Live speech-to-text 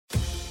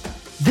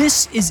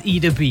This is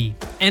E2B,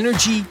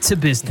 Energy to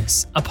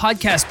Business, a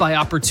podcast by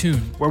Opportune,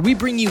 where we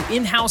bring you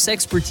in-house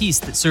expertise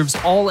that serves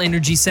all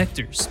energy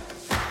sectors.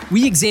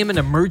 We examine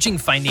emerging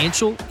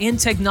financial and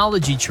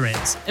technology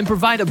trends and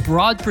provide a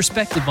broad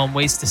perspective on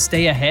ways to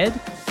stay ahead,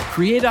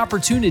 create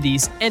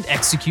opportunities, and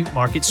execute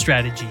market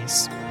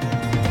strategies.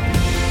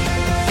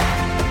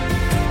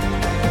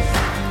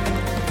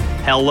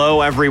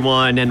 Hello,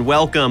 everyone, and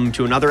welcome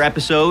to another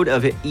episode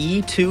of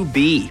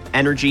E2B,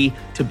 Energy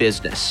to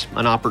Business,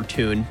 an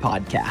Opportune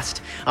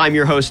podcast. I'm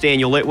your host,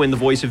 Daniel Litwin, the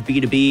voice of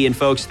B2B. And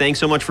folks, thanks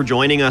so much for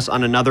joining us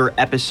on another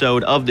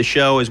episode of the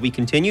show as we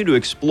continue to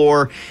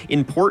explore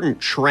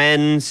important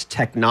trends,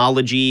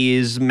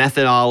 technologies,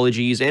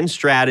 methodologies, and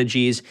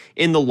strategies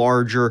in the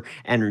larger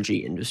energy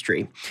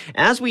industry.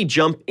 As we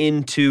jump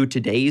into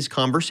today's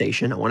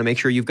conversation, I want to make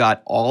sure you've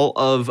got all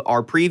of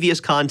our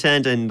previous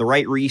content and the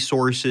right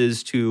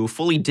resources to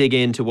fully dig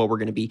into what we're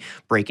going to be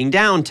breaking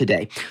down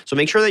today. So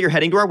make sure that you're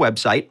heading to our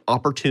website,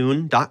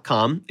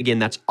 opportune.com. Again,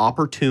 that's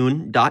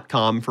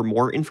opportune.com for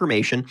more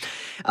information.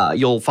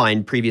 You'll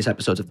find previous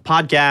episodes of the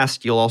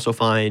podcast. You'll also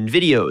find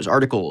videos,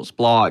 articles,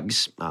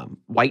 blogs,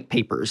 white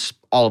papers,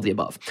 all of the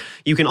above.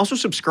 You can also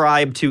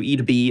subscribe to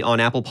E2B on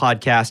Apple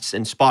Podcasts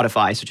and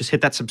Spotify. So just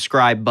hit that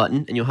subscribe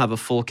button and you'll have a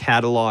full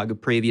catalog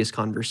of previous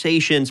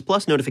conversations,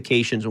 plus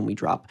notifications when we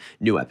drop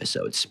new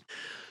episodes.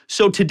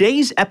 So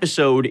today's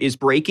episode is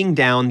breaking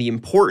down the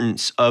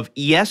importance of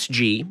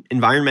ESG,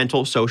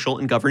 environmental, social,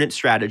 and governance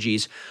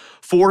strategies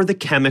for the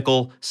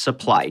chemical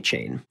supply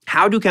chain.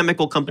 How do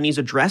chemical companies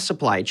address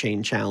supply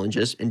chain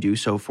challenges and do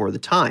so for the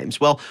times?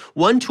 Well,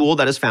 one tool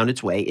that has found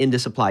its way into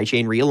supply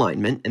chain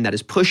realignment and that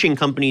is pushing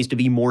companies to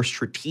be more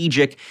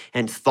strategic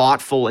and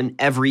thoughtful in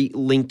every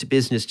linked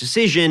business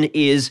decision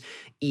is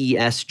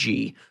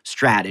ESG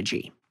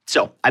strategy.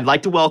 So I'd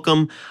like to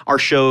welcome our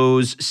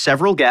show's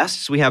several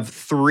guests. We have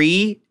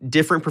three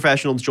different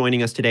professionals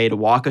joining us today to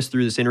walk us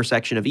through this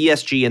intersection of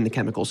ESG and the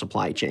chemical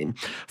supply chain.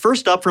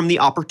 First up from the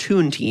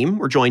Opportune team,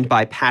 we're joined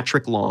by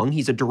Patrick Long.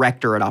 He's a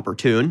director at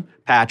Opportune.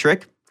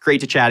 Patrick,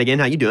 great to chat again.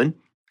 How you doing?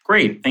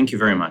 Great. Thank you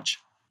very much.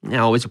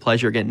 Now, always a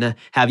pleasure getting to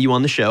have you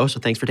on the show, so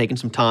thanks for taking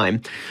some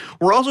time.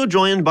 We're also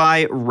joined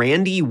by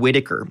Randy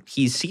Whitaker.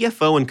 He's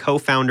CFO and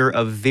co-founder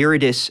of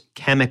Viridis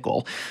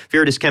Chemical.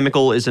 Viridis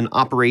Chemical is an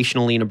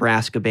operationally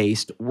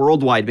Nebraska-based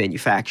worldwide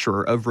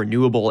manufacturer of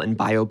renewable and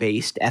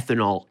bio-based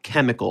ethanol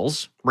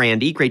chemicals.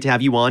 Randy, great to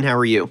have you on. How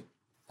are you?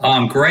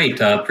 Great.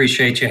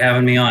 Appreciate you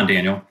having me on,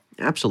 Daniel.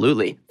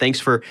 Absolutely. Thanks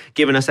for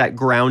giving us that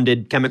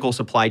grounded chemical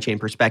supply chain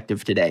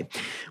perspective today.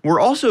 We're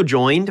also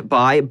joined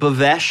by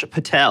Bhavesh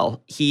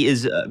Patel. He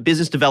is a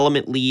business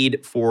development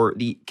lead for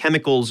the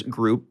chemicals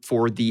group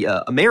for the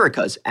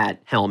Americas at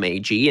Helm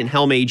AG. And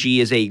Helm AG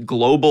is a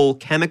global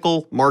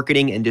chemical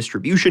marketing and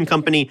distribution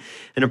company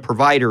and a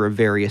provider of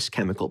various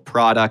chemical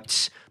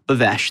products.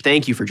 Bhavesh,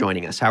 thank you for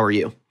joining us. How are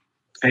you?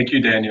 Thank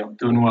you, Daniel.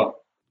 Doing well.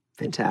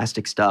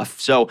 Fantastic stuff.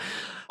 So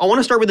I want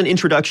to start with an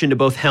introduction to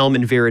both Helm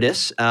and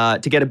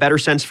Viridis to get a better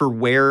sense for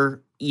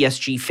where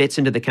ESG fits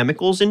into the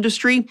chemicals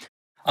industry.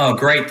 Oh,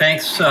 great.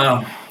 Thanks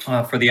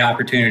for the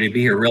opportunity to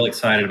be here. Really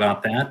excited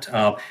about that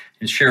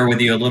and share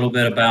with you a little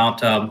bit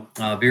about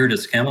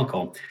Viridis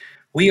Chemical.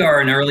 We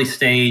are an early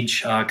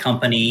stage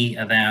company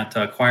that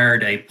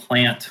acquired a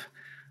plant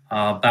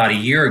about a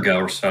year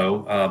ago or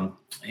so.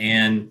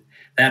 And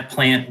that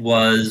plant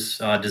was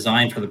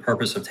designed for the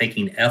purpose of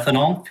taking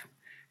ethanol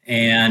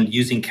and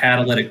using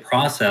catalytic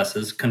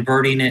processes,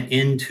 converting it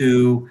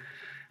into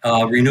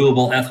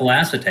renewable ethyl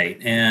acetate.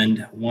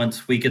 And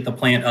once we get the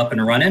plant up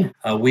and running,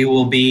 we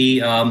will be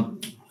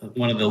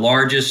one of the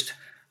largest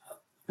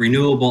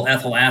renewable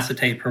ethyl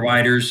acetate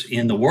providers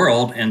in the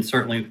world, and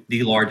certainly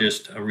the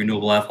largest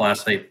renewable ethyl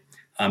acetate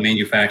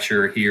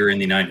manufacturer here in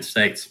the United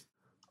States.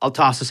 I'll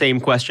toss the same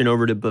question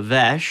over to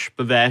Bhavesh.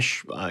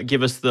 Bhavesh,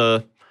 give us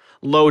the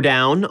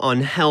lowdown on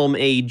Helm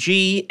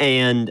AG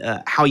and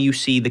how you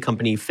see the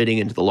company fitting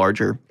into the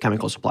larger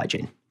chemical supply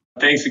chain.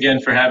 Thanks again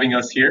for having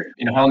us here.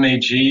 Helm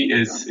AG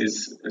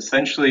is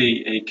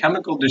essentially a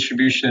chemical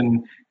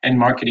distribution and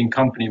marketing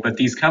company, but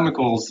these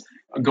chemicals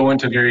go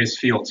into various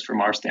fields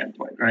from our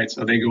standpoint, right?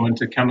 So they go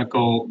into the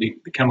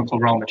chemical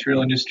raw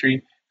material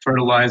industry,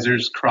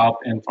 fertilizers, crop,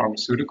 and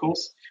pharmaceuticals.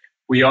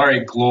 We are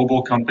a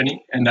global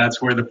company, and that's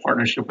where the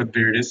partnership with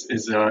Viridis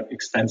is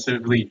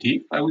extensively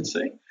deep, I would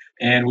say.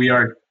 And we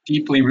are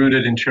deeply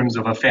rooted in terms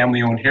of a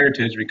family-owned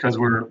heritage because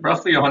we're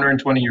roughly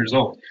 120 years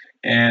old.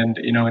 And,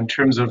 in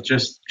terms of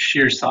just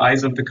sheer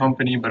size of the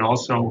company, but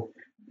also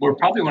we're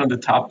probably one of the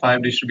top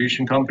 5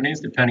 distribution companies,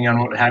 depending on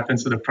what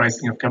happens to the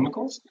pricing of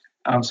chemicals.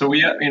 So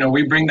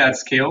we bring that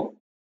scale.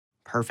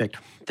 Perfect.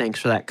 Thanks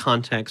for that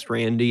context,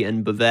 Randy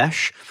and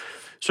Bhavesh.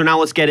 So now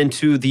let's get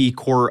into the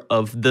core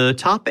of the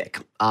topic.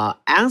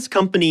 As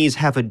companies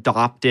have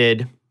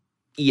adopted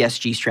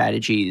ESG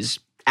strategies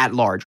at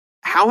large,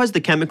 how has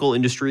the chemical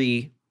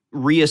industry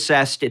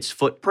reassessed its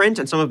footprint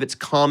and some of its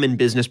common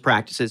business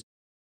practices?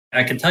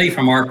 I can tell you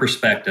from our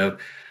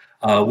perspective,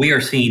 we are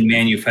seeing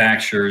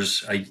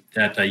manufacturers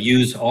that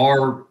use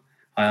our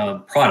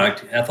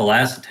product, ethyl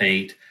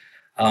acetate,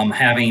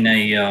 having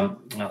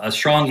a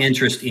strong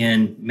interest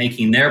in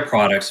making their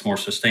products more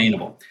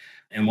sustainable.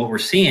 And what we're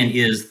seeing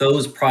is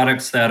those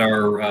products that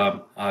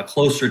are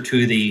closer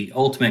to the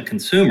ultimate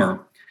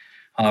consumer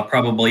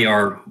probably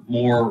are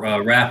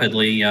more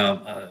rapidly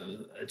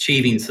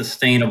achieving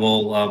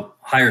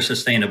higher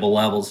sustainable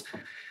levels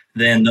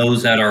than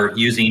those that are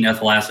using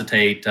ethyl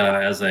acetate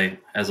as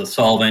a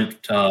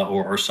solvent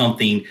or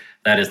something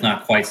that is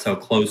not quite so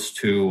close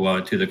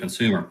to the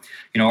consumer.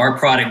 Our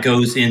product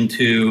goes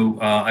into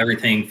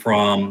everything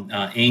from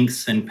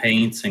inks and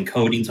paints and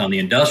coatings on the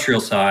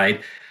industrial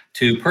side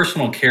to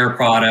personal care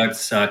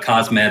products,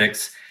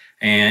 cosmetics,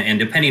 and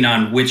depending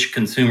on which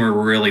consumer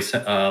we're really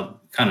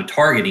kind of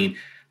targeting,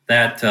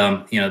 that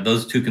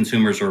those two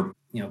consumers are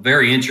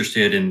very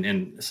interested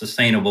in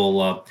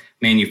sustainable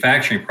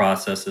manufacturing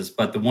processes,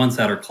 but the ones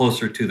that are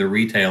closer to the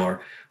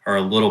retailer are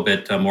a little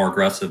bit more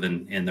aggressive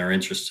in their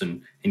interest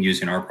in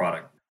using our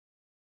product.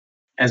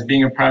 As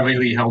being a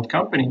privately held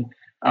company,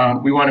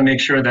 we want to make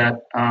sure that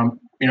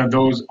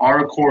those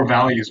are core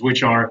values,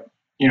 which are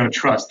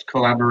trust,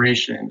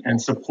 collaboration, and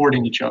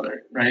supporting each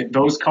other. Right?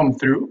 Those come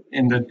through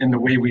in the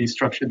way we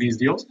structure these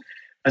deals,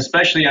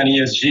 especially on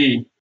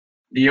ESG.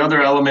 The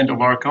other element of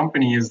our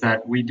company is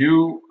that we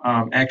do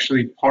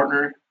actually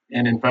partner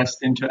and invest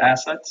into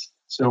assets.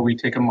 So we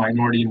take a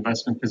minority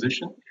investment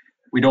position.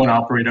 We don't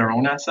operate our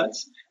own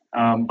assets,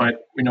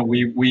 but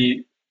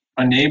we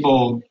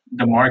enable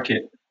the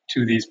market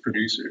to these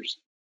producers.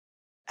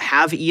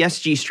 Have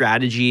ESG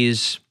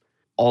strategies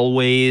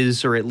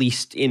always, or at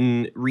least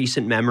in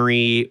recent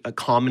memory,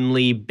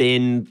 commonly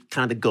been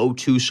kind of the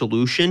go-to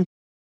solution?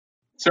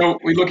 So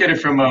we look at it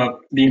from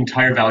the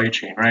entire value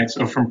chain, right?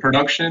 So from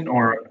production,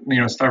 or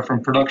start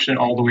from production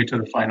all the way to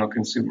the final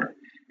consumer.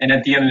 And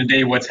at the end of the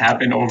day, what's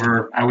happened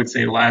over, I would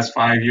say, the last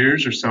 5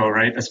 years or so,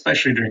 right,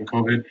 especially during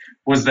COVID,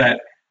 was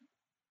that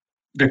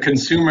the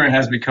consumer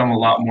has become a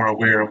lot more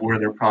aware of where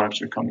their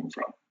products are coming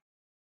from.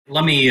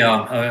 Let me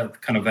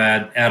kind of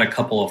add a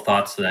couple of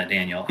thoughts to that,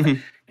 Daniel.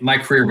 Mm-hmm. My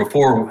career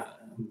before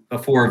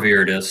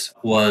Viridis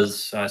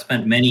was I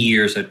spent many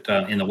years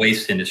in the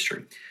waste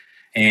industry.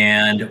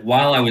 And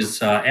while I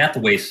was at the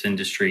waste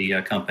industry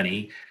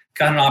company,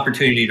 got an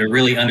opportunity to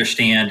really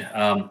understand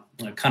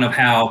kind of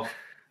how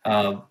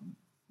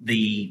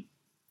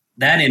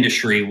that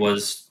industry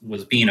was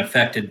being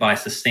affected by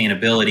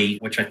sustainability,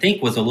 which I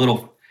think was a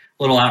little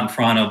out in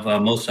front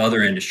of most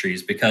other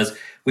industries, because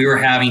we were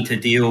having to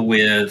deal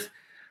with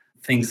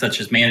things such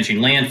as managing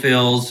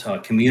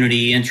landfills,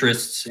 community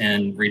interests,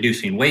 and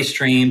reducing waste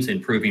streams,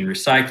 improving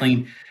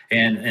recycling,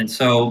 and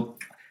so.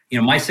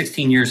 My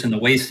 16 years in the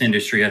waste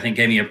industry, I think,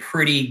 gave me a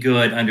pretty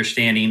good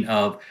understanding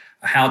of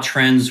how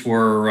trends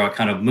were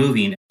kind of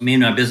moving. Me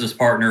and my business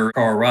partner,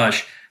 Carl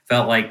Rush,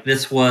 felt like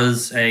this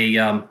was a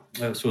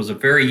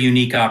very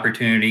unique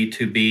opportunity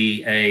to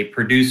be a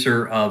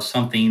producer of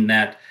something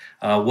that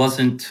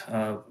wasn't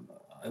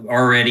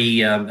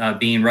already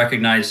being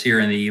recognized here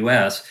in the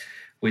U.S.,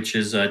 which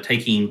is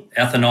taking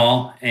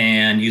ethanol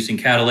and using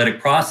catalytic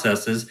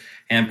processes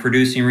and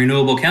producing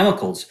renewable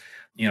chemicals.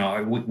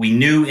 We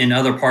knew in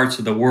other parts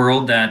of the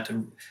world that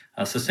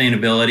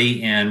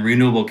sustainability and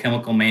renewable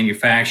chemical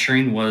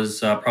manufacturing was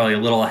probably a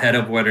little ahead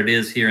of what it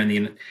is here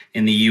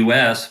in the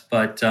U.S.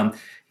 But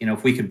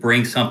if we could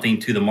bring something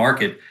to the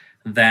market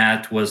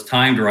that was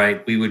timed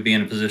right, we would be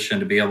in a position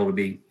to be able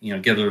to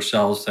give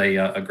ourselves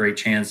a great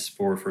chance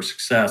for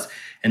success.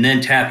 And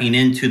then tapping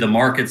into the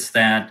markets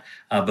that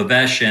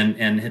Bhavesh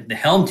and the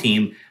Helm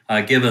team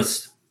give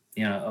us,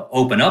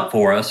 open up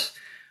for us.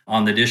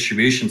 On the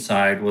distribution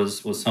side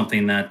was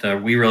something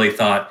that we really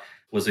thought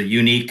was a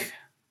unique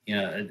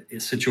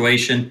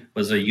situation,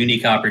 was a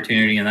unique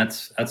opportunity, and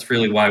that's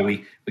really why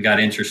we got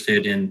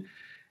interested in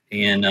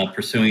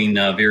pursuing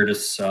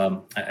Viridis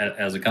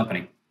as a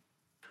company.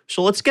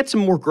 So let's get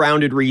some more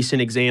grounded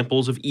recent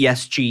examples of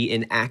ESG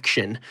in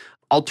action.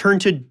 I'll turn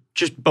to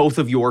just both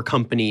of your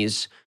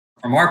companies.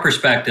 From our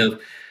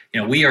perspective,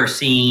 we are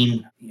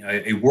seeing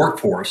a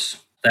workforce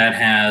that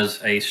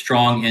has a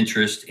strong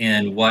interest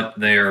in what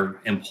their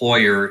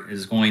employer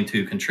is going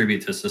to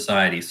contribute to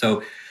society.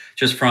 So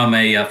just from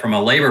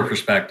a labor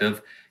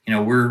perspective,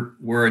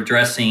 we're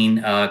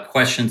addressing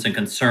questions and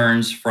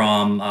concerns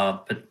from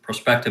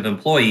prospective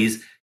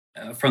employees.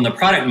 From the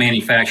product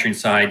manufacturing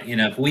side,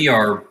 if we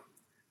are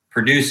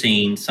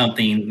producing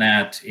something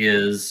that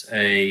is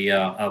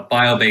a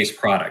bio-based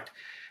product,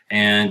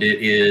 and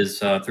it is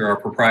through our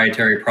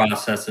proprietary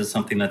processes,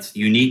 something that's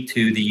unique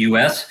to the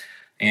U.S.,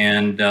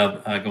 and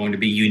going to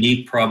be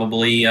unique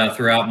probably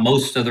throughout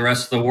most of the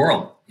rest of the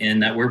world, in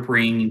that we're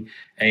bringing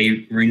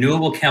a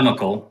renewable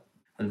chemical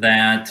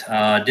that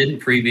didn't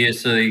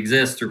previously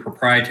exist through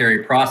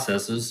proprietary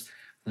processes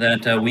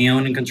that we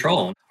own and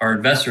control. Our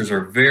investors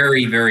are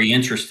very, very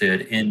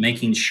interested in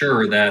making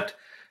sure that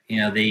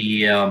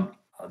the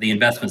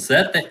investments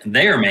that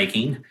they are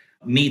making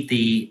meet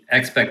the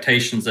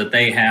expectations that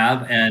they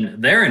have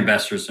and their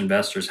investors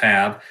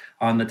have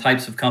on the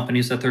types of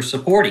companies that they're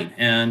supporting.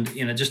 And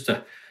just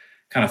to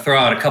kind of throw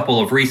out a couple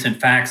of recent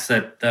facts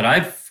that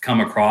I've come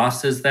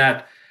across is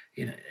that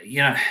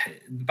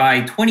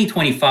by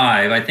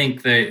 2025, I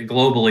think that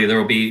globally there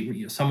will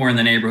be somewhere in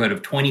the neighborhood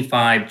of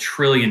 $25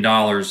 trillion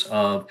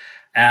of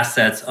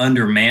assets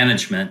under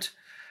management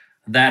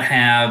that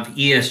have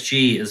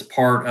ESG as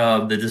part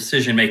of the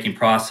decision-making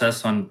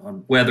process on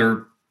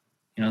whether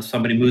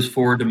somebody moves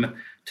forward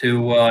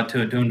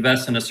to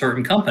invest in a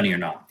certain company or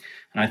not.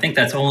 And I think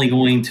that's only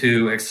going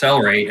to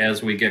accelerate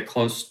as we get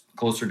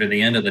closer to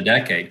the end of the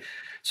decade.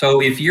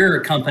 So if you're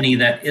a company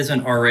that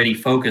isn't already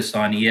focused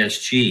on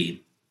ESG,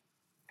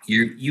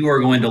 you are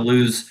going to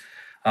lose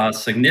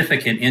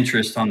significant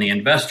interest on the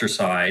investor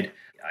side.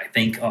 I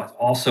think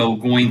also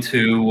going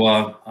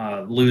to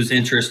lose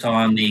interest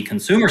on the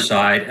consumer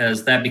side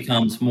as that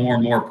becomes more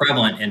and more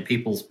prevalent in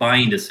people's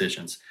buying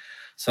decisions.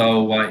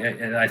 So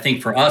I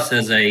think for us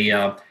as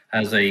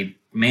a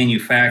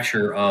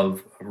manufacturer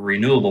of a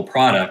renewable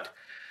product,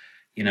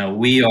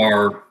 we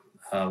are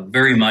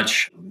very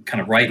much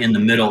kind of right in the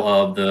middle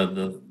of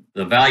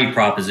the value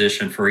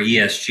proposition for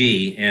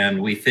ESG,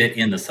 and we fit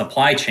in the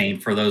supply chain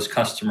for those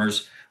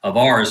customers of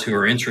ours who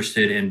are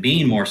interested in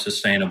being more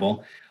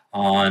sustainable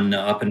on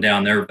up and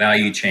down their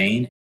value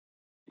chain.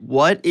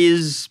 What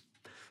is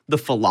the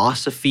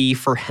philosophy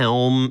for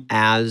Helm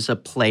as a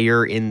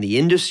player in the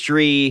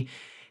industry,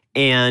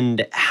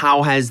 and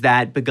how has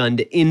that begun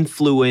to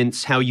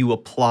influence how you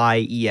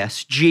apply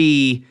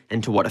ESG,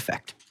 and to what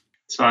effect?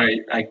 So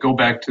I go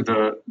back to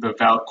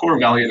the core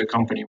value of the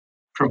company: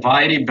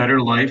 provide a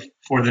better life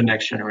for the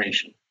next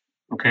generation.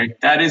 Okay,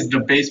 that is the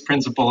base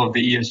principle of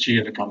the ESG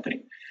of the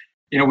company.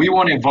 We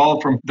want to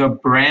evolve from the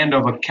brand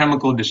of a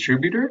chemical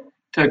distributor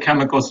to a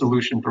chemical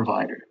solution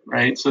provider,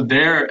 right? So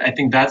I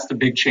think that's the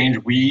big change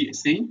we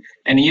see,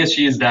 and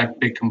ESG is that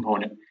big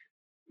component.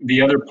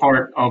 The other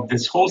part of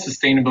this whole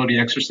sustainability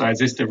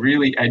exercise is to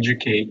really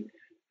educate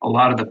a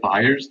lot of the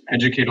buyers,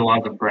 educate a lot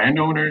of the brand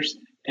owners,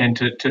 and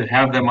to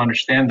have them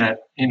understand that,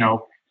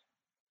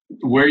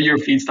 where your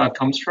feedstock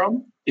comes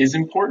from is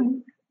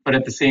important, but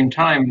at the same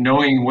time,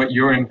 knowing what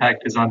your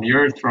impact is on the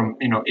earth from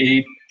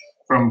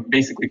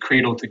basically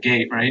cradle to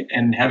gate, right?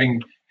 And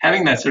having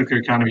that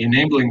circular economy,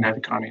 enabling that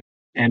economy.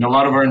 And a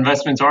lot of our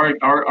investments are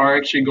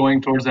actually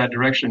going towards that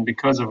direction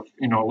because of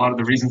a lot of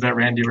the reasons that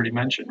Randy already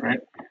mentioned, right?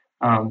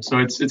 So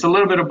it's a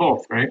little bit of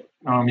both, right?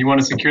 You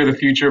want to secure the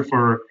future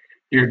for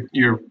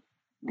your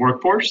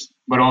workforce,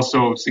 but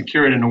also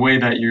secure it in a way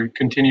that you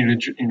continue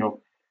to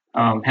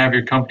have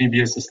your company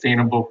be a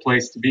sustainable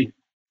place to be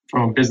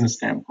from a business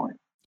standpoint.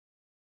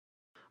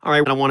 All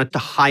right, I wanted to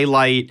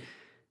highlight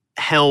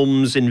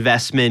Helm's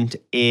investment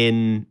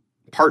in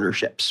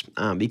partnerships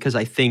because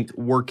I think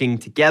working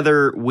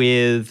together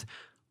with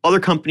other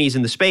companies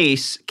in the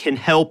space can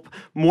help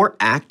more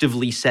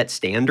actively set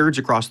standards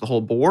across the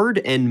whole board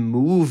and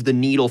move the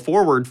needle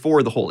forward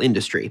for the whole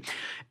industry.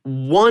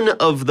 One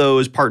of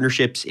those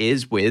partnerships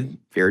is with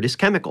Veritas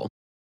Chemical.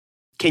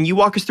 Can you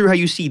walk us through how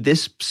you see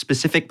this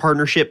specific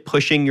partnership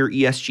pushing your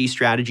ESG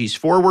strategies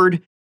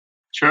forward?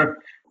 Sure.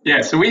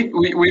 Yeah, so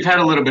we've had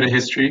a little bit of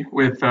history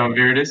with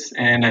Veritas,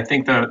 and I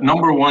think the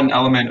number one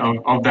element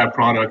of that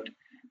product,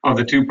 of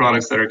the two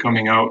products that are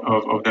coming out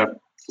of that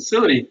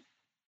facility,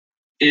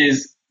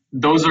 is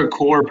those are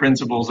core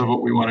principles of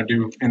what we want to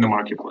do in the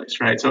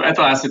marketplace, right? So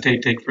ethyl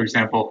acetate, for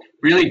example,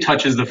 really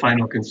touches the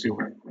final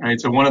consumer, right?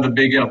 So one of the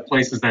big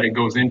places that it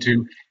goes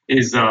into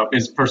is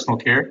personal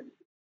care.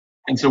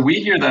 And so we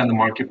hear that in the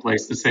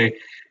marketplace to say,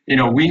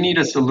 we need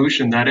a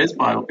solution that is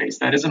bio-based,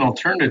 that is an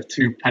alternative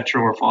to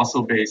petro or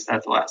fossil-based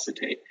ethyl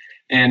acetate.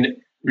 And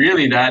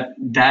really that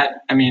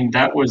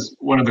was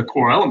one of the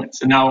core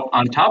elements. And now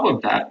on top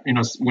of that,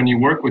 when you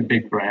work with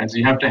big brands,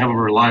 you have to have a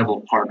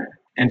reliable partner.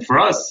 And for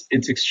us,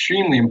 it's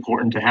extremely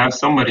important to have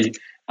somebody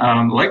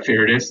like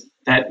Veritas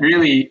that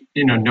really,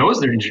 knows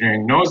their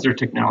engineering, knows their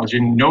technology,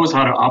 and knows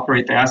how to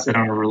operate the asset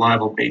on a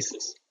reliable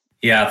basis.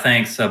 Yeah,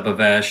 thanks,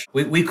 Bhavesh.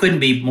 We couldn't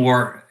be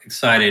more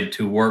excited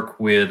to work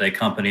with a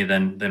company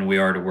than we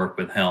are to work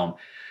with Helm.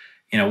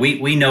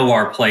 We know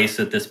our place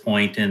at this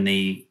point in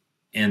the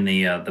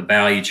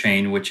value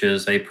chain, which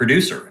is a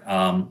producer.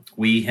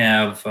 We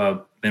have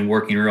been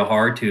working real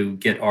hard to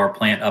get our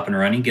plant up and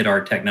running, get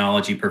our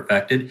technology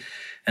perfected,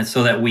 and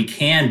so that we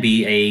can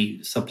be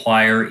a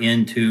supplier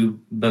into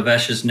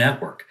Bhavesh's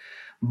network.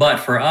 But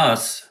for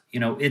us,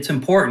 it's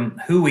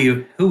important who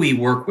we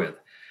work with.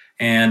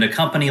 And a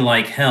company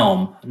like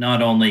Helm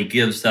not only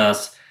gives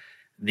us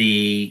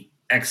the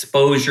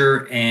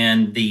exposure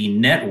and the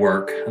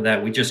network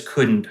that we just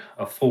couldn't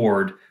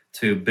afford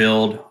to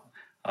build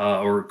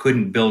or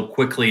couldn't build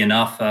quickly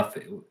enough if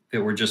it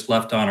were just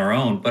left on our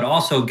own, but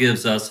also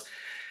gives us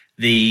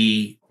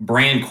the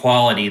brand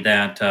quality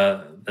that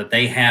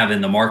they have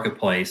in the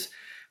marketplace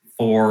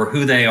for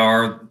who they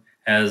are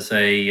as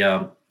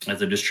a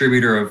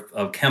distributor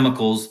of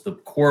chemicals, the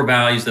core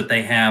values that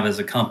they have as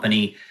a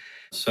company.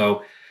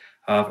 So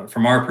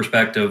from our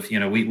perspective,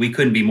 we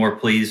couldn't be more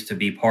pleased to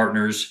be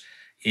partners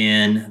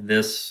in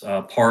this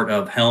part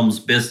of Helm's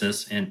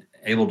business and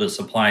able to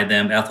supply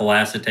them ethyl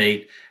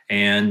acetate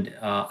and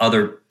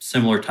other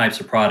similar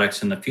types of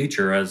products in the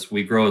future as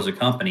we grow as a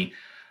company.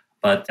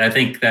 But I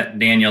think that,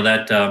 Daniel,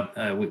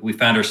 that we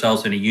found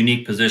ourselves in a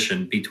unique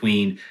position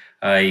between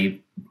a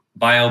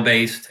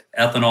bio-based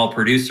ethanol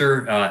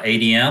producer,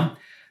 ADM,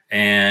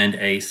 and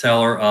a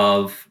seller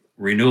of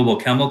renewable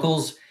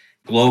chemicals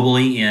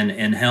globally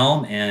in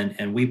Helm,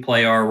 and we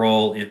play our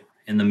role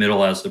in the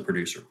middle as the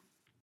producer.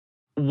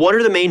 What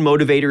are the main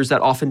motivators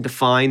that often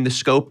define the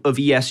scope of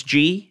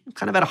ESG,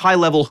 kind of at a high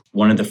level?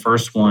 One of the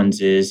first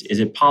ones is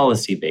it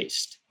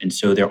policy-based? And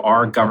so there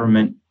are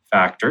government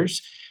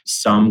factors.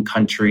 Some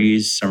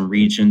countries, some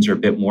regions are a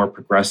bit more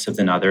progressive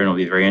than others, and it'll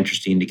be very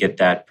interesting to get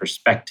that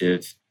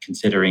perspective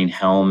considering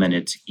Helm and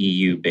it's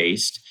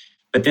EU-based.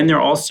 But then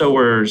there also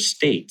are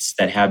states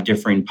that have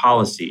differing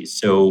policies.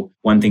 So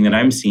one thing that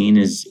I'm seeing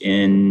is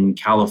in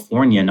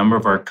California, a number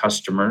of our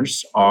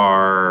customers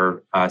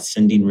are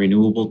sending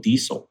renewable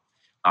diesel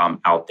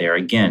out there,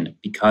 again,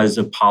 because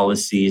of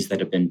policies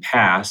that have been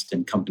passed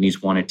and companies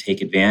want to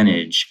take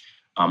advantage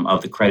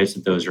of the credits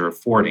that those are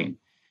affording.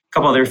 A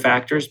couple other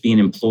factors, being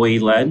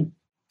employee-led.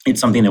 It's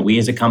something that we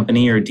as a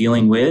company are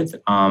dealing with,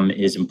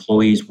 is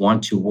employees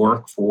want to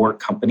work for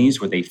companies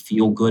where they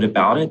feel good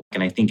about it.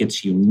 And I think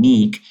it's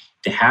unique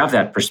to have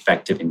that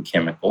perspective in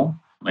chemical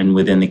and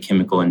within the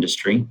chemical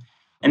industry.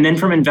 And then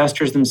from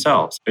investors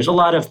themselves, there's a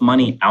lot of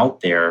money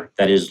out there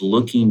that is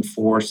looking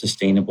for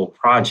sustainable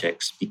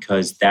projects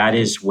because that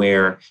is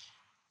where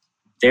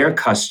their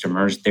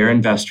customers, their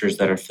investors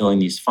that are filling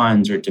these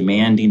funds are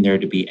demanding there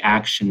to be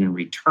action and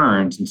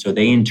returns. And so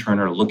they in turn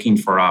are looking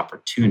for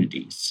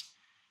opportunities.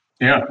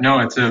 Yeah, no,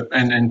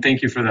 and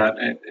thank you for that.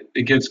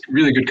 It gives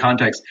really good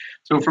context.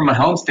 So from a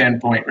Helm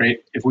standpoint, right,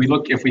 if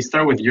we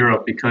start with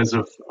Europe because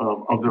of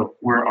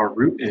where our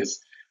root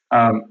is,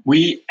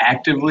 we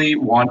actively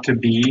want to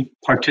be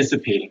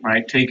participating,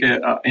 right? Take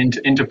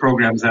into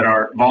programs that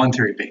are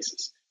voluntary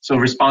basis. So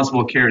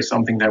responsible care is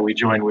something that we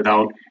joined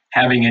without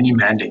having any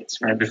mandates,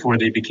 right? Before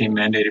they became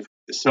mandated.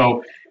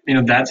 So,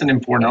 that's an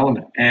important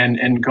element.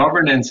 And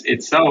governance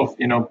itself,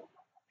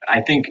 I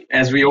think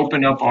as we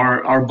open up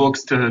our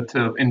books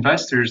to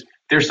investors,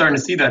 they're starting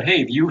to see that,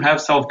 hey, you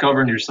have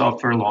self-governed yourself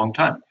for a long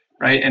time,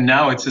 right? And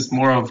now it's just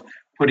more of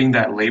putting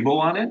that label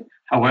on it.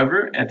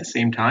 However, at the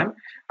same time,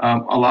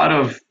 a lot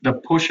of the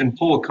push and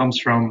pull comes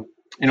from,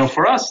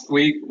 for us,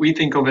 we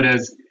think of it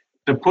as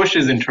the push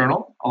is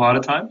internal a lot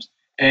of times.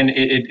 And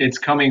it's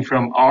coming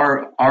from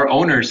our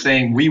owners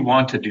saying, we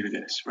want to do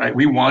this, right?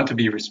 We want to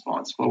be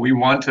responsible. We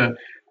want to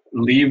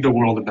leave the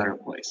world a better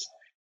place.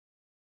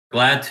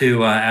 Glad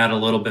to add a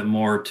little bit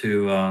more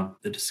to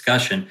the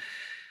discussion.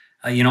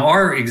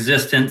 Our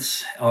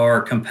existence,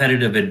 our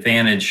competitive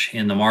advantage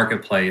in the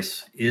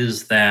marketplace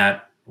is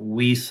that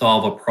we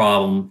solve a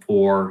problem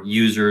for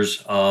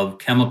users of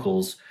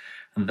chemicals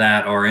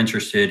that are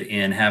interested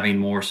in having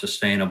more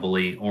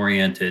sustainably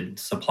oriented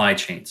supply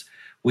chains.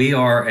 We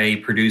are a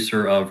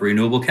producer of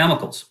renewable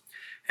chemicals.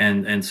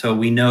 And so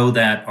we know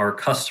that our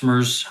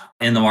customers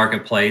in the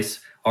marketplace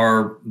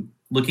are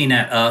looking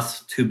at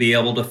us to be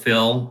able to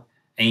fill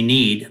a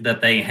need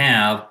that they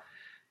have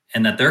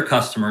and that their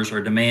customers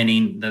are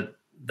demanding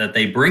that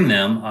they bring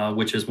them,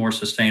 which is more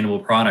sustainable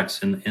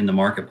products in the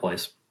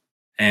marketplace.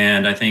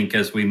 And I think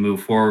as we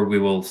move forward, we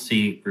will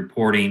see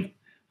reporting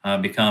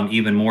become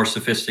even more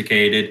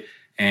sophisticated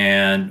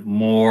and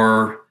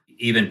more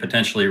even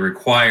potentially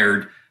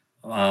required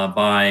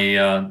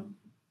by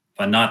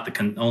not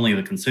only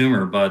the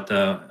consumer, but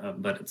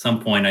at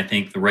some point, I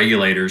think the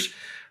regulators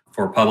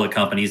for public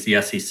companies,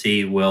 the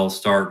SEC, will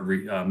start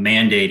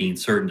mandating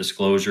certain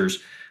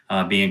disclosures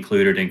be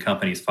included in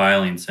companies'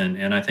 filings.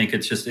 And I think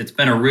it's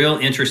been a real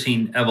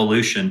interesting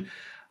evolution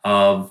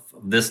of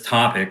this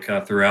topic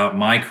throughout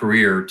my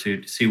career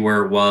to see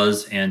where it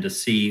was and to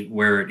see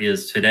where it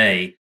is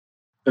today.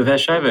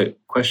 Bhavesh, I have a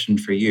question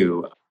for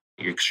you.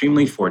 You're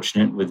extremely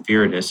fortunate with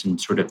Viridis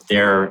and sort of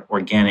their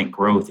organic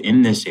growth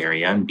in this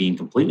area and being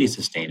completely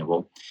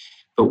sustainable.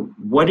 But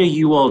what are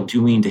you all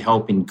doing to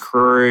help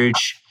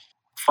encourage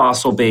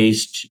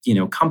fossil-based,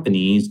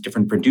 companies,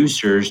 different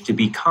producers to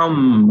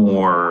become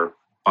more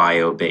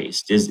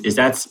bio-based?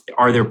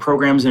 Are there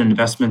programs and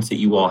investments that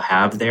you all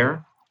have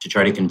there to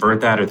try to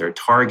convert that? Are there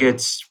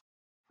targets?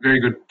 Very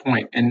good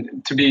point.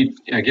 And to be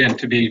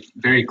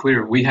very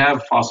clear, we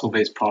have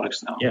fossil-based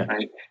products now,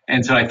 right?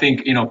 And so I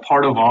think,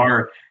 part of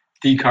our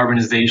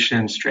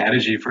decarbonization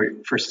strategy for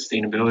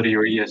sustainability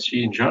or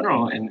ESG in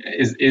general and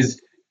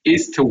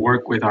is to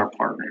work with our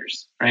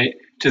partners, right?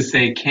 To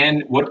say,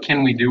 what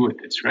can we do with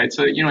this, right?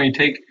 So, you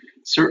take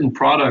certain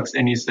products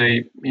and you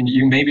say,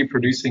 you may be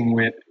producing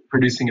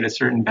it a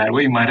certain bad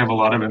way. You might have a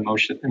lot of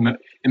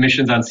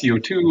emissions on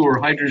CO2 or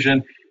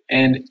hydrogen.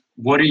 And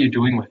what are you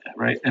doing with that,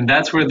 right? And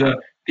that's where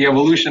the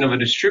evolution of a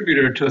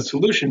distributor to a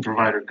solution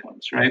provider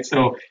comes, right?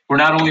 So we're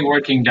not only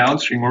working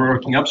downstream, we're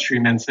working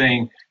upstream and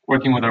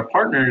working with our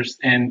partners.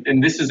 And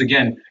this is,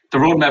 again, the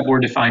roadmap we're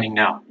defining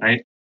now,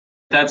 right?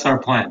 That's our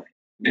plan,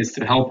 is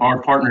to help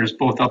our partners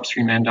both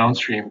upstream and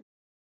downstream.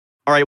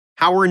 All right.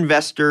 How are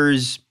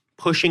investors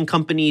pushing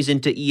companies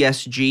into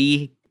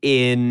ESG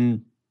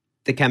in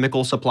the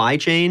chemical supply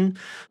chain?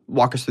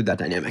 Walk us through that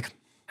dynamic.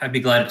 I'd be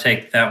glad to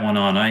take that one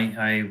on.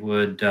 I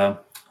would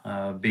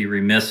be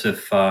remiss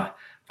if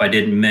I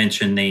didn't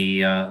mention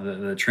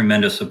the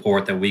tremendous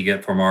support that we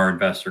get from our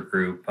investor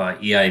group,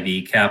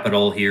 EIV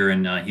Capital here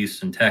in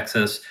Houston,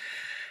 Texas,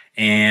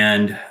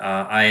 and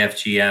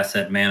IFG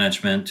Asset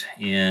Management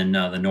in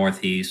the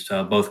Northeast.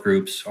 Both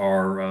groups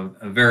are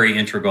very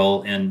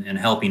integral in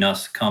helping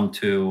us come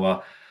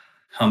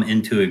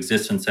into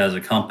existence as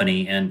a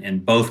company,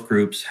 and both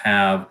groups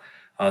have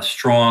a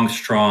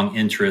strong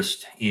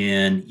interest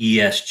in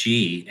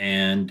ESG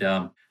and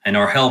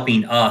are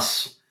helping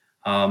us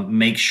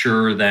make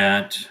sure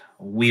that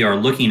we are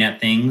looking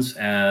at things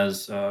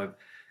as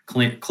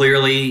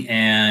clearly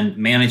and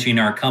managing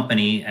our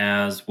company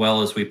as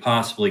well as we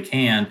possibly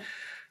can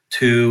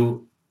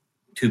to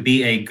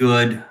be a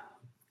good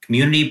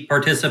community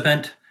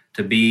participant,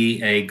 to be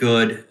a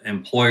good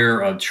employer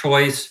of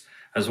choice,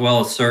 as well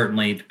as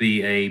certainly to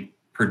be a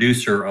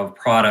producer of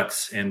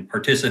products and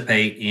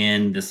participate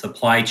in the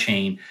supply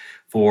chain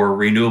for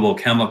renewable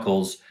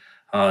chemicals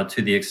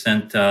to the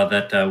extent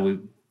the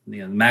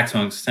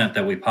maximum extent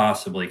that we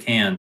possibly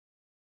can.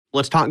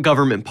 Let's talk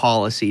government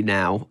policy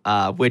now,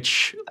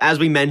 which, as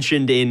we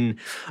mentioned in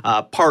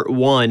part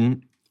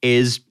one,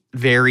 is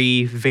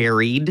very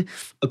varied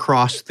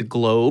across the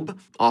globe.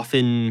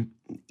 Often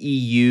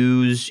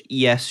EU's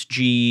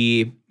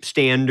ESG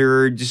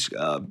standards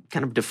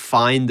kind of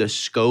define the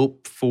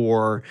scope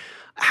for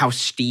how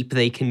steep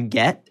they can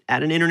get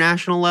at an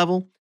international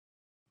level.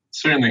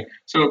 Certainly.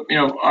 So,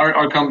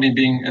 our company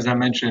being, as I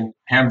mentioned,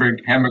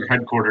 Hamburg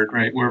headquartered,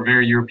 right? We're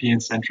very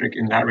European-centric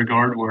in that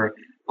regard, where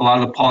a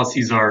lot of the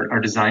policies are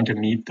designed to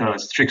meet the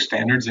strict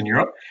standards in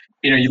Europe.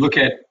 You look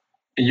at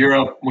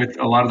Europe with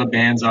a lot of the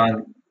bans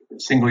on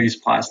single-use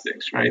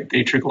plastics, right?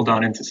 They trickle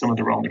down into some of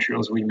the raw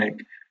materials we make.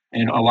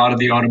 And a lot of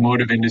the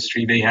automotive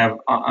industry, they have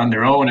on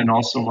their own and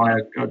also via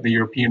the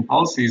European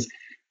policies,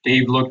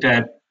 they've looked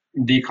at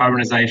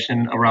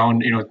decarbonization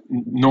around,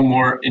 no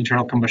more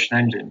internal combustion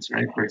engines,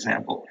 right, for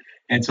example.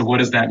 And so what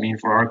does that mean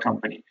for our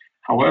company?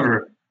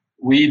 However,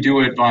 we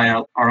do it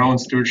via our own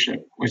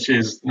stewardship, which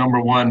is,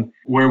 number one,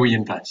 where we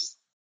invest.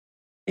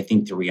 I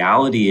think the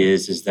reality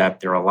is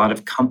that there are a lot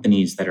of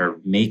companies that are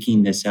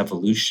making this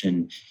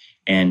evolution.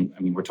 And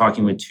we're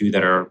talking with two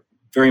that are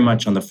very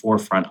much on the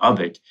forefront of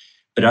it,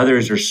 but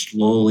others are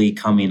slowly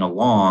coming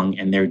along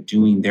and they're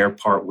doing their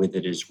part with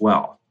it as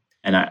well.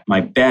 And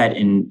my bet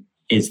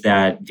is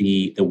that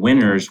the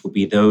winners will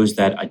be those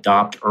that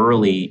adopt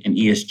early, and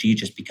ESG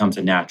just becomes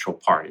a natural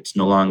part. It's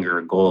no longer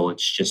a goal.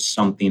 It's just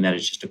something that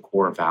is just a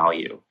core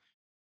value.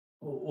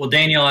 Well,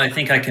 Daniel, I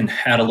think I can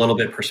add a little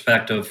bit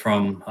perspective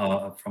from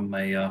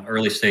a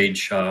early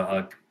stage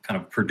kind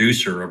of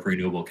producer of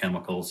renewable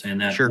chemicals,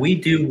 and that we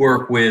do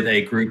work with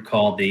a group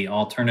called the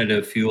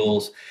Alternative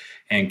Fuels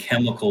and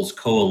Chemicals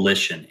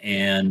Coalition,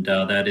 and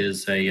that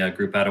is a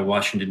group out of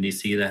Washington,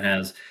 D.C. that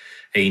has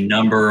a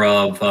number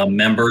of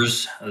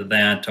members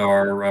that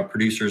are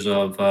producers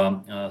of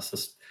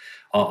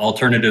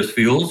alternative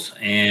fuels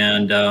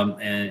and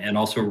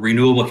also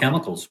renewable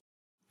chemicals.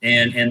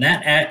 And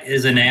that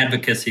is an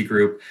advocacy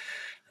group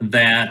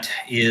that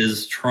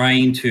is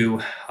trying to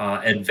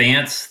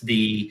advance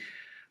the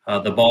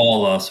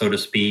ball, so to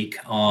speak,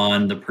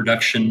 on the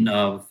production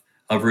of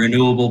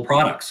renewable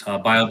products,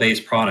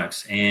 bio-based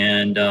products.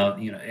 And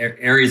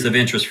areas of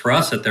interest for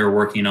us that they're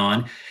working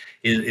on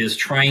is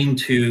trying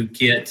to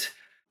get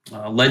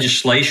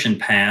legislation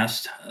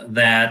passed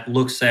that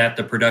looks at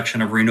the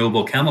production of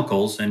renewable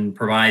chemicals and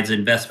provides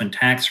investment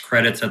tax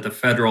credits at the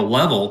federal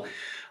level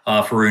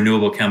for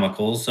renewable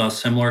chemicals,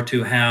 similar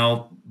to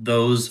how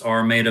those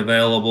are made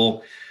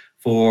available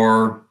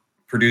for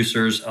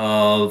producers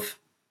of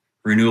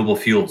renewable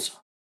fuels.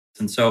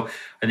 And so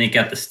I think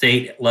at the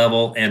state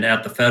level and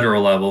at the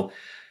federal level,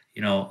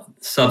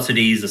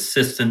 subsidies,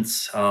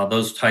 assistance,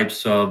 those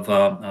types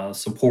of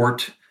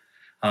support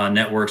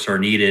networks are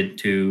needed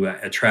to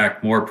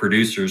attract more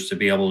producers to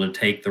be able to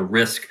take the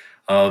risk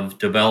of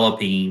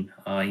developing,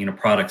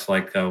 products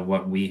like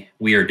what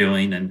we are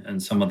doing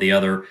and some of the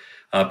other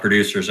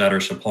producers that are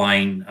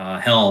supplying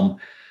Helm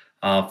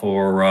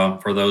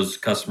for those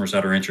customers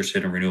that are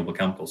interested in renewable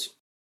chemicals.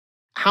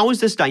 How is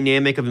this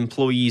dynamic of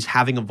employees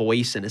having a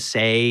voice and a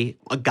say,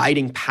 a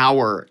guiding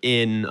power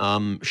in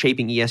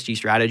shaping ESG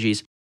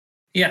strategies?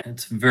 Yeah,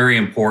 it's very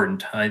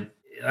important.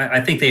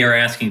 I think they are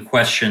asking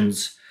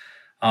questions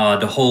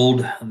to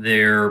hold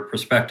their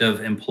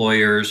prospective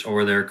employers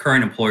or their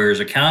current employers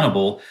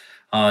accountable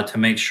to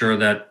make sure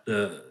that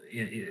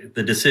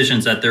the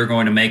decisions that they're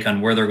going to make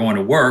on where they're going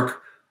to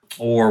work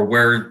or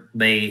where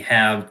they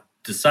have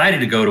decided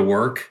to go to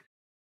work.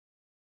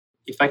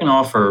 If I can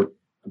offer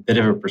a bit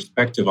of a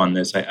perspective on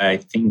this, I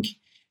think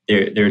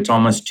it's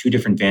almost two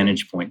different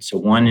vantage points. So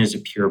one is a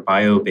pure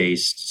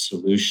bio-based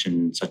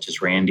solution, such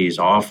as Randy is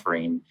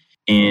offering.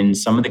 In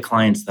some of the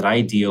clients that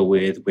I deal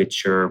with,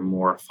 which are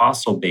more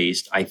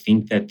fossil-based, I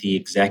think that the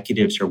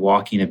executives are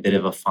walking a bit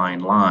of a fine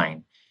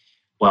line.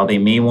 While they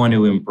may want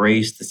to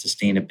embrace the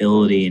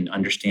sustainability and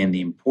understand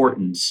the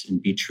importance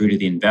and be true to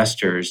the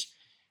investors,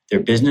 their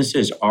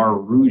businesses are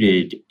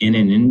rooted in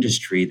an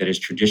industry that has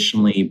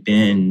traditionally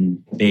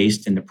been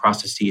based and the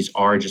processes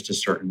are just a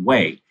certain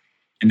way.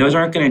 And those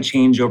aren't going to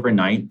change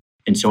overnight.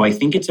 And so I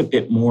think it's a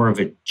bit more of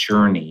a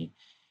journey.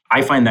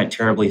 I find that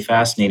terribly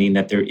fascinating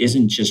that there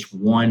isn't just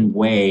one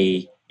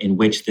way in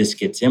which this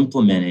gets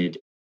implemented.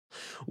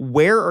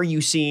 Where are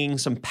you seeing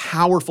some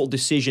powerful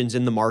decisions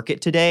in the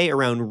market today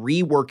around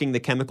reworking the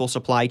chemical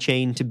supply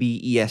chain to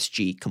be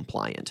ESG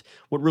compliant?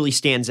 What really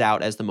stands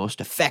out as the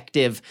most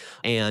effective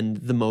and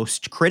the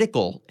most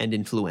critical and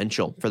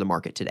influential for the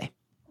market today?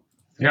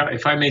 Yeah,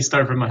 if I may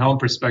start from a Helm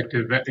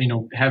perspective,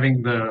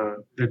 having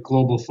the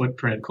global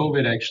footprint,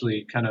 COVID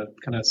actually kind of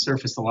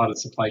surfaced a lot of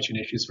supply chain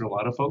issues for a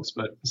lot of folks,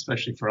 but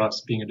especially for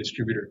us being a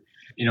distributor.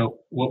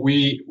 What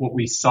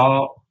we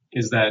saw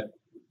is that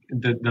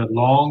the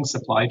long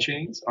supply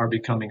chains are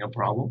becoming a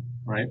problem,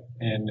 right?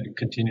 And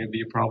continue to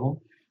be a problem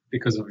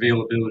because of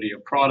availability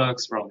of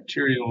products, raw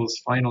materials,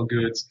 final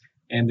goods,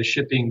 and the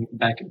shipping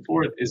back and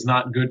forth is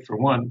not good for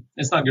one.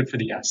 It's not good for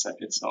the asset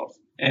itself,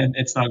 and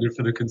it's not good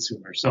for the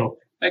consumer. So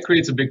that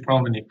creates a big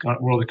problem in the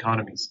world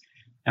economies.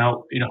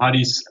 Now, how do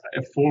you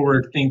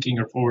forward thinking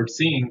or forward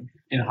seeing,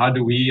 how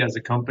do we as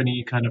a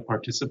company kind of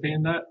participate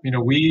in that?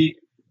 We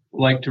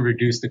like to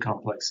reduce the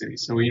complexity.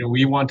 So,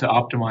 we want to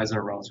optimize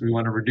our routes. We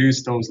want to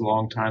reduce those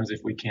long times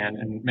if we can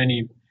in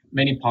many,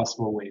 many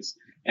possible ways.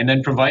 And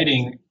then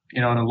providing,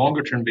 on a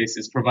longer term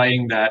basis,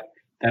 providing that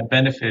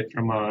benefit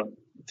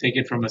take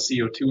it from a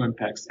CO2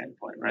 impact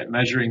standpoint, right?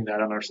 Measuring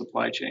that on our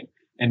supply chain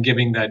and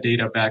giving that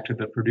data back to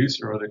the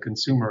producer or the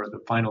consumer or the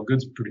final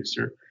goods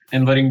producer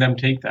and letting them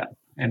take that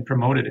and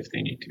promote it if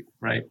they need to,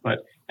 right? But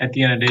at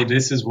the end of the day,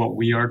 this is what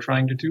we are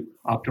trying to do,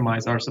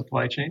 optimize our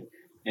supply chain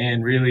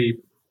and really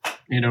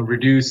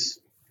reduce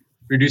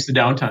the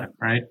downtime,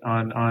 right,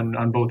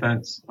 on both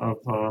ends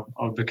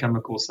of the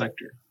chemical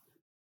sector.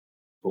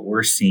 What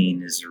we're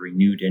seeing is a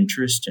renewed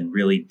interest in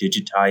really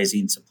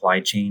digitizing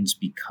supply chains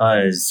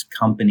because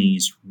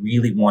companies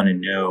really want to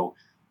know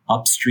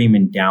upstream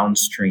and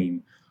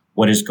downstream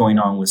what is going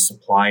on with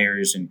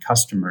suppliers and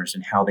customers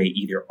and how they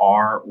either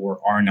are or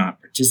are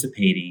not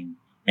participating.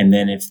 And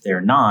then if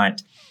they're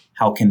not,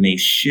 how can they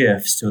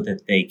shift so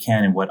that they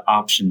can and what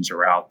options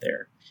are out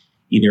there?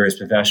 Either as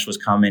Bhavesh was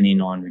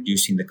commenting on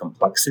reducing the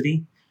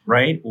complexity,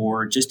 right?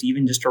 Or just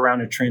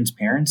around a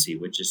transparency,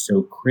 which is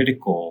so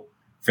critical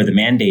for the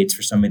mandates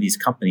for some of these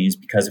companies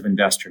because of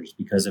investors,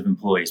 because of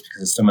employees,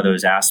 because of some of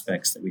those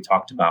aspects that we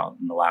talked about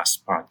in the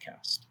last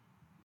podcast.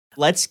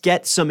 Let's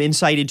get some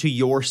insight into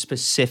your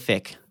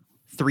specific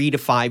 3 to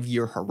 5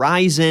 year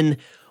horizon.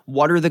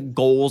 What are the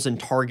goals and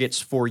targets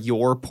for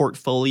your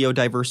portfolio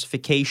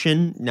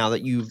diversification now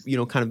that you've,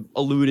 kind of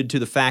alluded to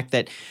the fact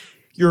that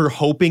you're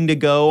hoping to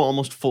go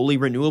almost fully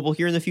renewable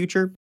here in the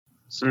future?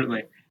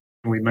 Certainly.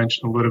 We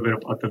mentioned a little bit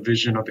about the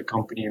vision of the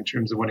company in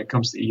terms of when it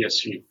comes to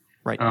ESG.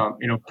 Right.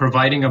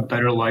 Providing a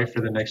better life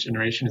for the next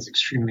generation is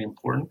extremely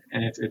important,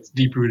 and it's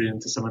deep rooted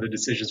into some of the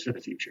decisions for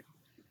the future.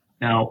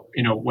 Now,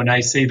 when I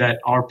say that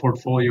our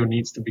portfolio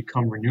needs to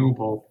become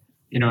renewable,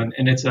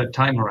 and it's a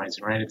time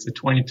horizon, right? It's a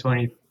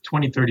 2020,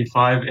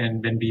 2035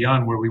 and then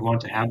beyond where we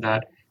want to have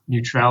that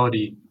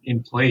neutrality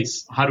in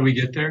place. How do we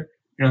get there?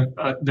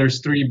 There's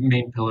 3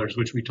 main pillars,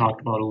 which we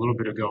talked about a little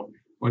bit ago.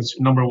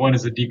 Number 1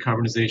 is the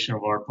decarbonization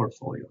of our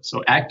portfolio.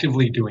 So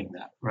actively doing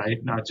that, right?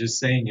 Not just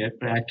saying it,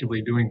 but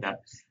actively doing that.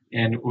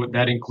 And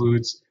that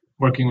includes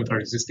working with our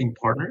existing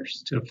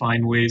partners to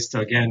find ways to,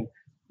 again,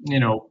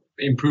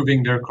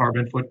 improving their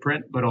carbon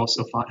footprint, but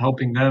also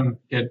helping them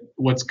get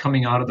what's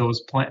coming out of those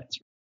plants.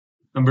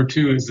 Number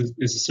 2 is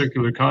a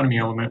circular economy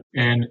element.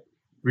 And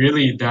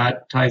really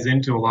that ties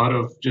into a lot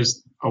of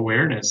just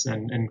awareness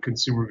and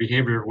consumer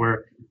behavior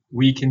where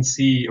we can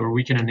see or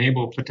we can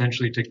enable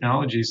potentially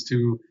technologies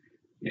to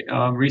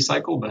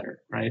recycle better,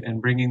 right?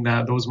 And bringing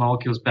those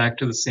molecules back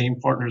to the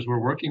same partners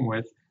we're working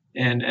with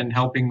and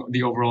helping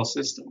the overall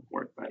system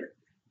work better.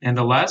 And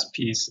the last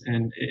piece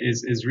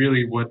is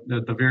really what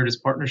the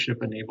Veredus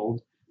partnership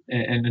enabled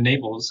and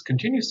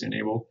continues to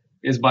enable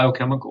is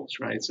biochemicals,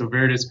 right? So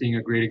Veredus being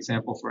a great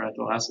example for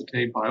ethyl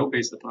acetate,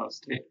 bio-based ethyl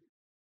acetate.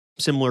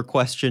 Similar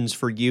questions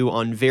for you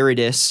on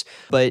Veredus,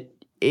 but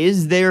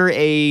is there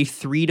a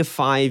 3 to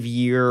 5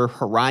 year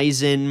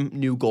horizon,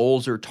 new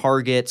goals or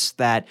targets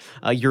that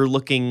you're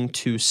looking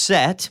to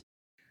set?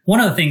 One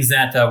of the things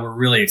that we're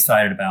really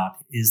excited about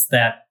is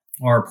that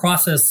our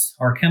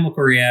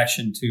chemical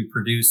reaction to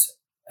produce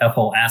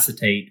ethyl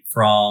acetate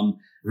from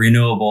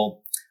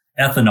renewable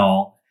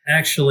ethanol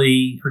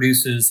actually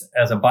produces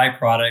as a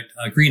byproduct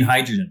green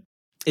hydrogen.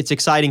 It's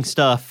exciting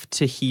stuff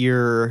to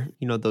hear,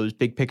 those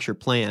big picture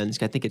plans.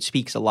 I think it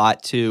speaks a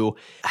lot to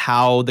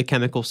how the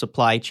chemical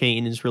supply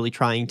chain is really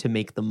trying to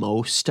make the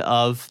most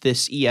of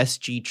this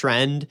ESG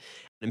trend.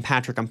 And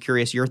Patrick, I'm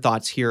curious your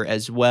thoughts here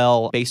as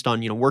well, based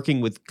on,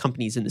 working with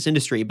companies in this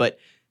industry, but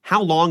how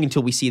long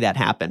until we see that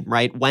happen,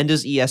 right? When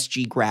does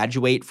ESG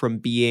graduate from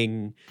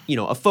being,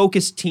 a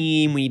focused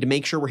team, we need to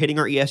make sure we're hitting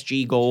our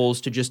ESG goals,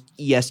 to just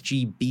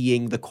ESG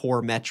being the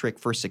core metric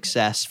for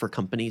success for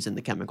companies in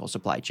the chemical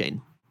supply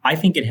chain? I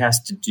think it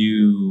has to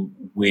do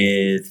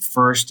with,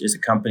 first, is a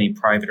company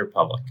private or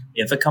public?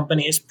 If a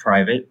company is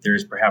private,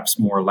 there's perhaps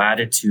more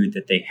latitude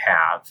that they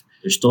have.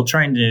 They're still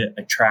trying to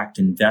attract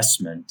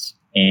investment,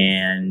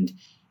 and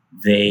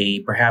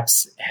they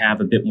perhaps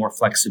have a bit more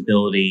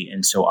flexibility.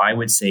 And so I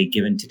would say,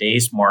 given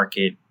today's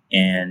market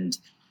and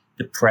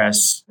the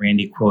press,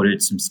 Randy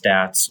quoted some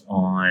stats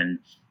on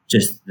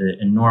just the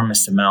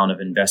enormous amount of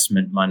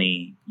investment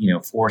money,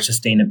 for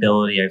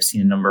sustainability. I've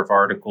seen a number of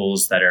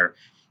articles that are,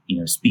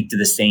 speak to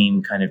the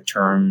same kind of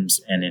terms,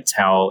 and it's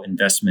how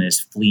investment is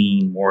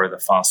fleeing more of the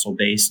fossil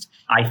based.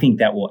 I think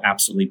that will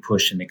absolutely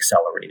push and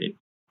accelerate it.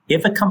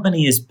 If a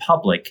company is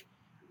public,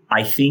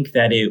 I think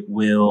that it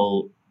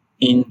will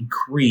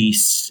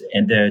increase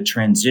in the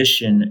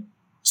transition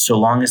so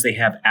long as they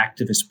have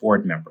activist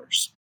board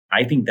members.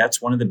 I think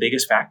that's one of the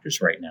biggest factors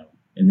right now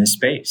in this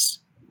space.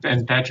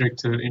 And Patrick,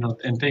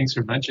 and thanks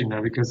for mentioning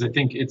that, because I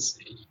think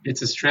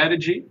it's a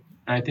strategy.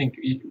 I think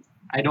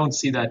I don't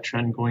see that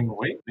trend going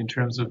away in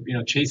terms of,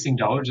 chasing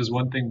dollars is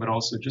one thing, but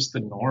also just the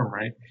norm,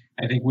 right?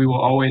 I think we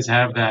will always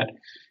have that,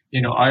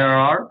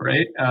 IRR,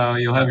 right?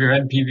 You'll have your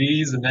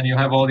NPVs, and then you'll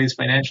have all these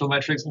financial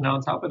metrics. And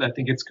on top of that, I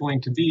think it's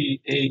going to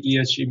be a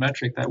ESG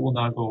metric that will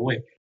not go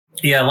away.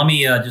 Yeah, let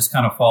me just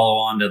kind of follow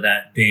on to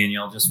that,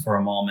 Daniel, just for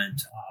a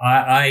moment.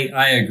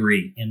 I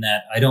agree in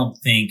that I don't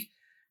think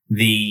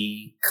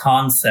the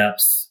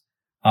concepts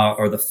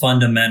or the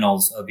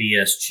fundamentals of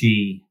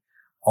ESG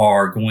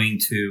are going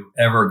to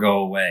ever go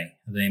away.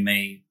 They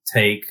may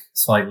take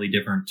slightly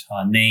different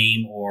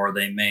name, or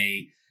they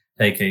may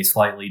take a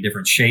slightly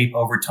different shape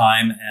over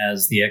time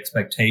as the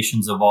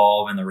expectations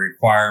evolve and the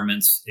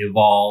requirements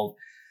evolve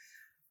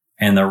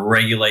and the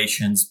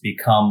regulations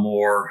become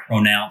more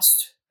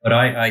pronounced. But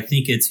I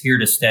think it's here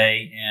to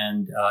stay,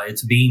 and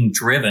it's being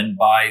driven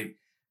by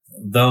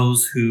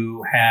those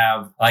who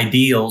have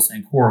ideals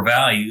and core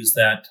values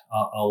that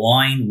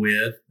align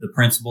with the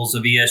principles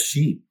of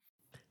ESG.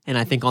 And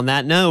I think on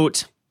that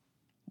note,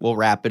 we'll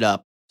wrap it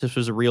up. This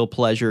was a real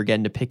pleasure,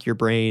 again, to pick your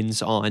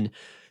brains on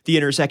the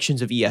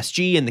intersections of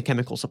ESG and the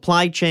chemical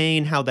supply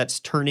chain, how that's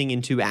turning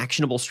into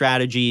actionable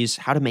strategies,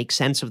 how to make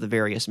sense of the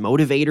various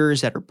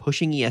motivators that are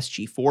pushing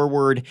ESG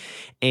forward,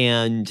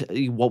 and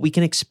what we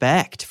can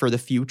expect for the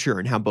future,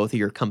 and how both of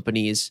your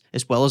companies,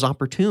 as well as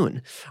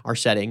Opportune, are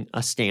setting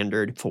a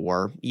standard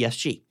for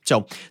ESG.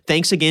 So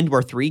thanks again to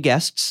our three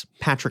guests: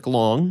 Patrick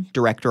Long,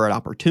 director at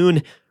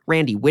Opportune;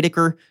 Randy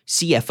Whitaker,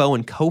 CFO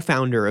and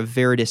co-founder of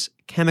Veritas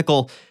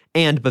Chemical;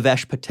 and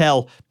Bhavesh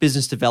Patel,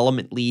 business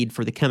development lead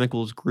for the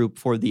chemicals group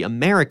for the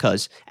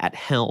Americas at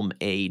Helm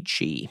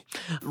AG.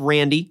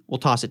 Randy, we'll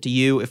toss it to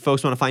you. If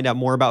folks want to find out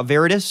more about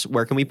Veritas,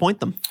 where can we point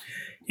them?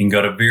 You can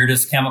go to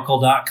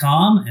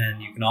veritaschemical.com,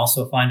 and you can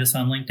also find us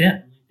on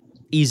LinkedIn.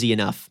 Easy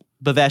enough.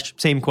 Bhavesh,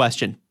 same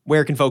question.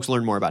 Where can folks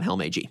learn more about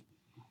Helm AG?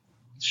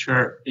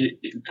 Sure.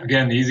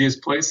 Again, the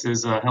easiest place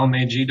is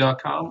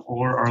helmag.com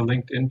or our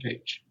LinkedIn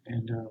page.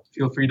 And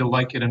feel free to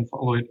like it and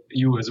follow it,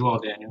 you as well,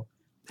 Daniel.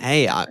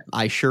 Hey,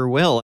 I sure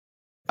will.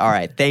 All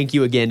right. Thank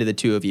you again to the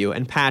two of you.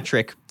 And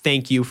Patrick,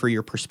 thank you for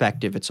your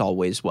perspective. It's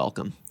always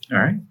welcome. All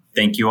right.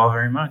 Thank you all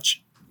very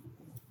much.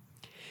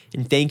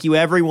 And thank you,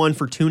 everyone,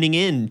 for tuning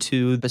in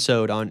to the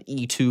episode on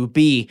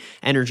E2B,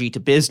 Energy to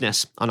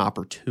Business, on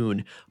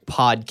Opportune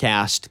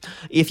podcast.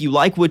 If you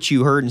like what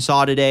you heard and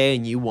saw today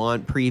and you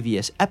want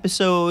previous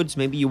episodes,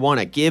 maybe you want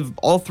to give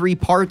all three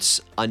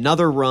parts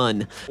another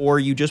run, or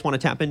you just want to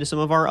tap into some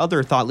of our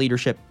other thought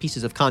leadership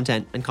pieces of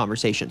content and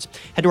conversations,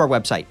 head to our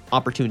website,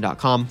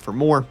 opportune.com, for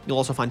more. You'll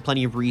also find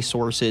plenty of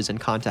resources and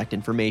contact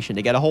information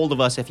to get a hold of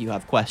us if you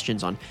have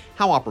questions on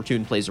how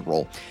Opportune plays a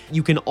role.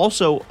 You can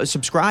also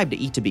subscribe to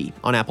E2B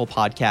on Apple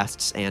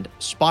Podcasts and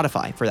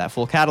Spotify for that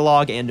full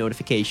catalog and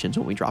notifications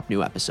when we drop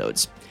new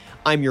episodes.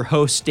 I'm your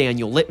host,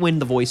 Daniel Litwin,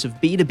 the voice of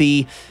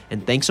B2B,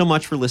 and thanks so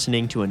much for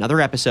listening to another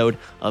episode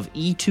of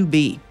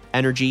E2B,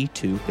 Energy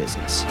to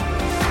Business.